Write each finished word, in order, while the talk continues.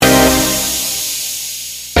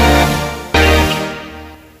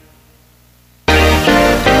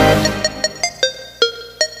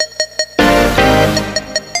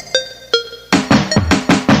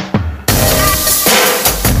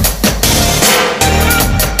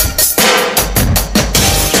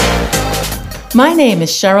My name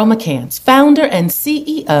is Cheryl McCants, founder and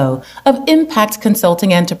CEO of Impact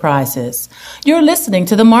Consulting Enterprises. You're listening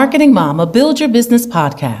to the Marketing Mama Build Your Business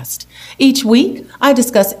podcast. Each week, I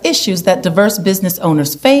discuss issues that diverse business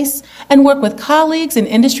owners face and work with colleagues and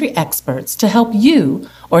industry experts to help you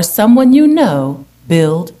or someone you know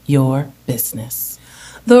build your business.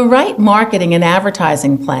 The right marketing and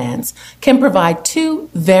advertising plans can provide two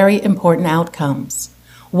very important outcomes.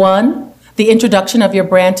 One, the introduction of your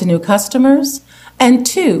brand to new customers, and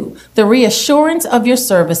two, the reassurance of your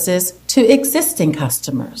services to existing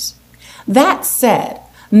customers. That said,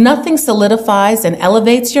 nothing solidifies and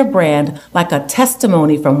elevates your brand like a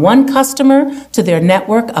testimony from one customer to their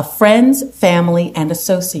network of friends, family, and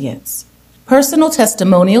associates. Personal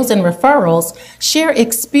testimonials and referrals share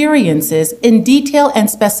experiences in detail and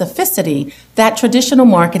specificity that traditional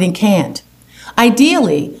marketing can't.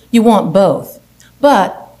 Ideally, you want both,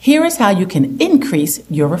 but here is how you can increase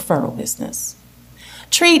your referral business.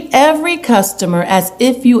 Treat every customer as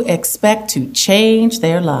if you expect to change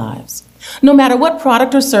their lives. No matter what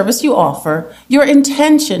product or service you offer, your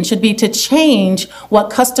intention should be to change what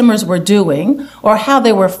customers were doing or how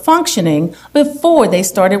they were functioning before they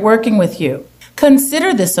started working with you.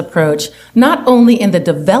 Consider this approach not only in the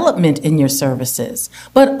development in your services,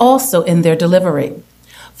 but also in their delivery.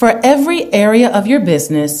 For every area of your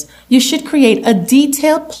business, you should create a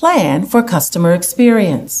detailed plan for customer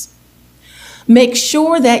experience. Make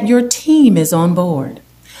sure that your team is on board.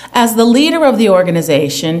 As the leader of the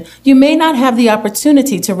organization, you may not have the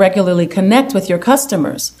opportunity to regularly connect with your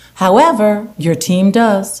customers. However, your team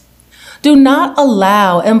does. Do not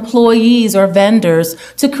allow employees or vendors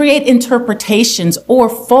to create interpretations or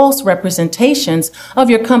false representations of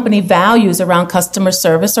your company values around customer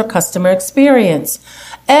service or customer experience.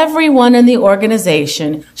 Everyone in the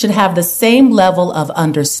organization should have the same level of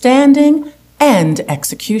understanding and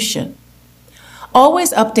execution.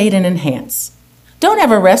 Always update and enhance. Don't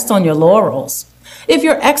ever rest on your laurels. If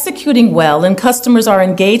you're executing well and customers are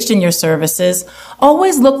engaged in your services,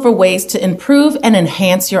 always look for ways to improve and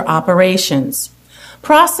enhance your operations.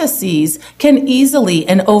 Processes can easily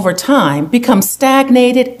and over time become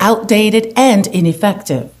stagnated, outdated, and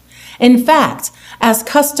ineffective. In fact, as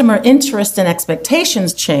customer interest and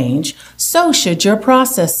expectations change, so should your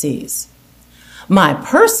processes. My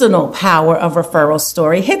personal power of referral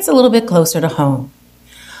story hits a little bit closer to home.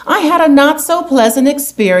 I had a not-so-pleasant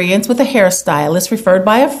experience with a hairstylist referred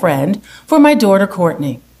by a friend for my daughter,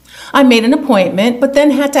 Courtney. I made an appointment, but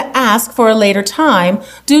then had to ask for a later time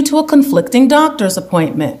due to a conflicting doctor's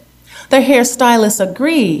appointment. The hairstylist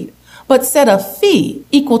agreed, but set a fee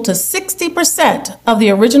equal to 60% of the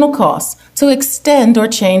original cost to extend or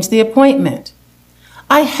change the appointment.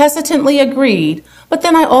 I hesitantly agreed, but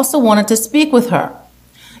then I also wanted to speak with her.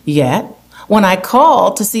 Yet, when I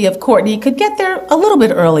called to see if Courtney could get there a little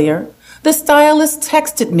bit earlier, the stylist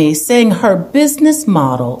texted me saying her business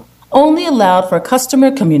model only allowed for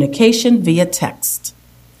customer communication via text.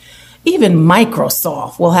 Even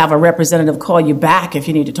Microsoft will have a representative call you back if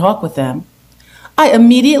you need to talk with them. I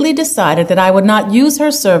immediately decided that I would not use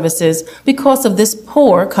her services because of this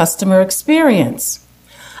poor customer experience.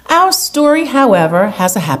 Our story, however,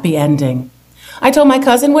 has a happy ending. I told my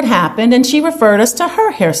cousin what happened, and she referred us to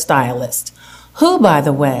her hairstylist, who, by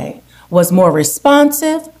the way, was more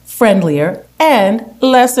responsive, friendlier, and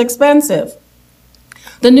less expensive.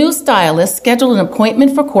 The new stylist scheduled an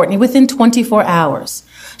appointment for Courtney within 24 hours.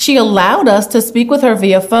 She allowed us to speak with her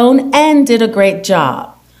via phone and did a great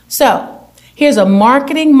job. So, here's a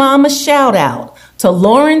Marketing Mama shout-out to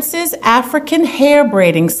Lawrence's African Hair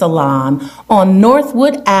Braiding Salon on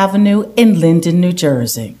Northwood Avenue in Linden, New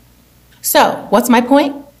Jersey. So, what's my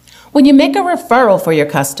point? When you make a referral for your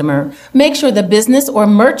customer, make sure the business or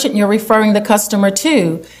merchant you're referring the customer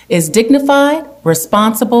to is dignified,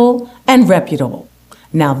 responsible, and reputable.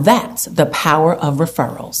 Now that's the power of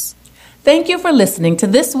referrals. Thank you for listening to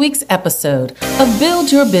this week's episode of Build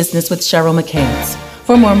Your Business with Cheryl McCants.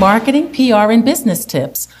 For more marketing, PR, and business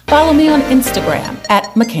tips, follow me on Instagram at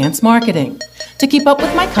McCants Marketing. To keep up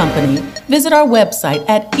with my company, visit our website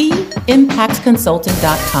at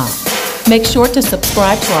eimpactconsulting.com. Make sure to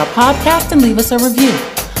subscribe to our podcast and leave us a review.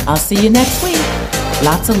 I'll see you next week.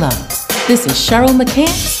 Lots of love. This is Cheryl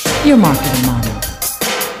McCants, your marketing mom.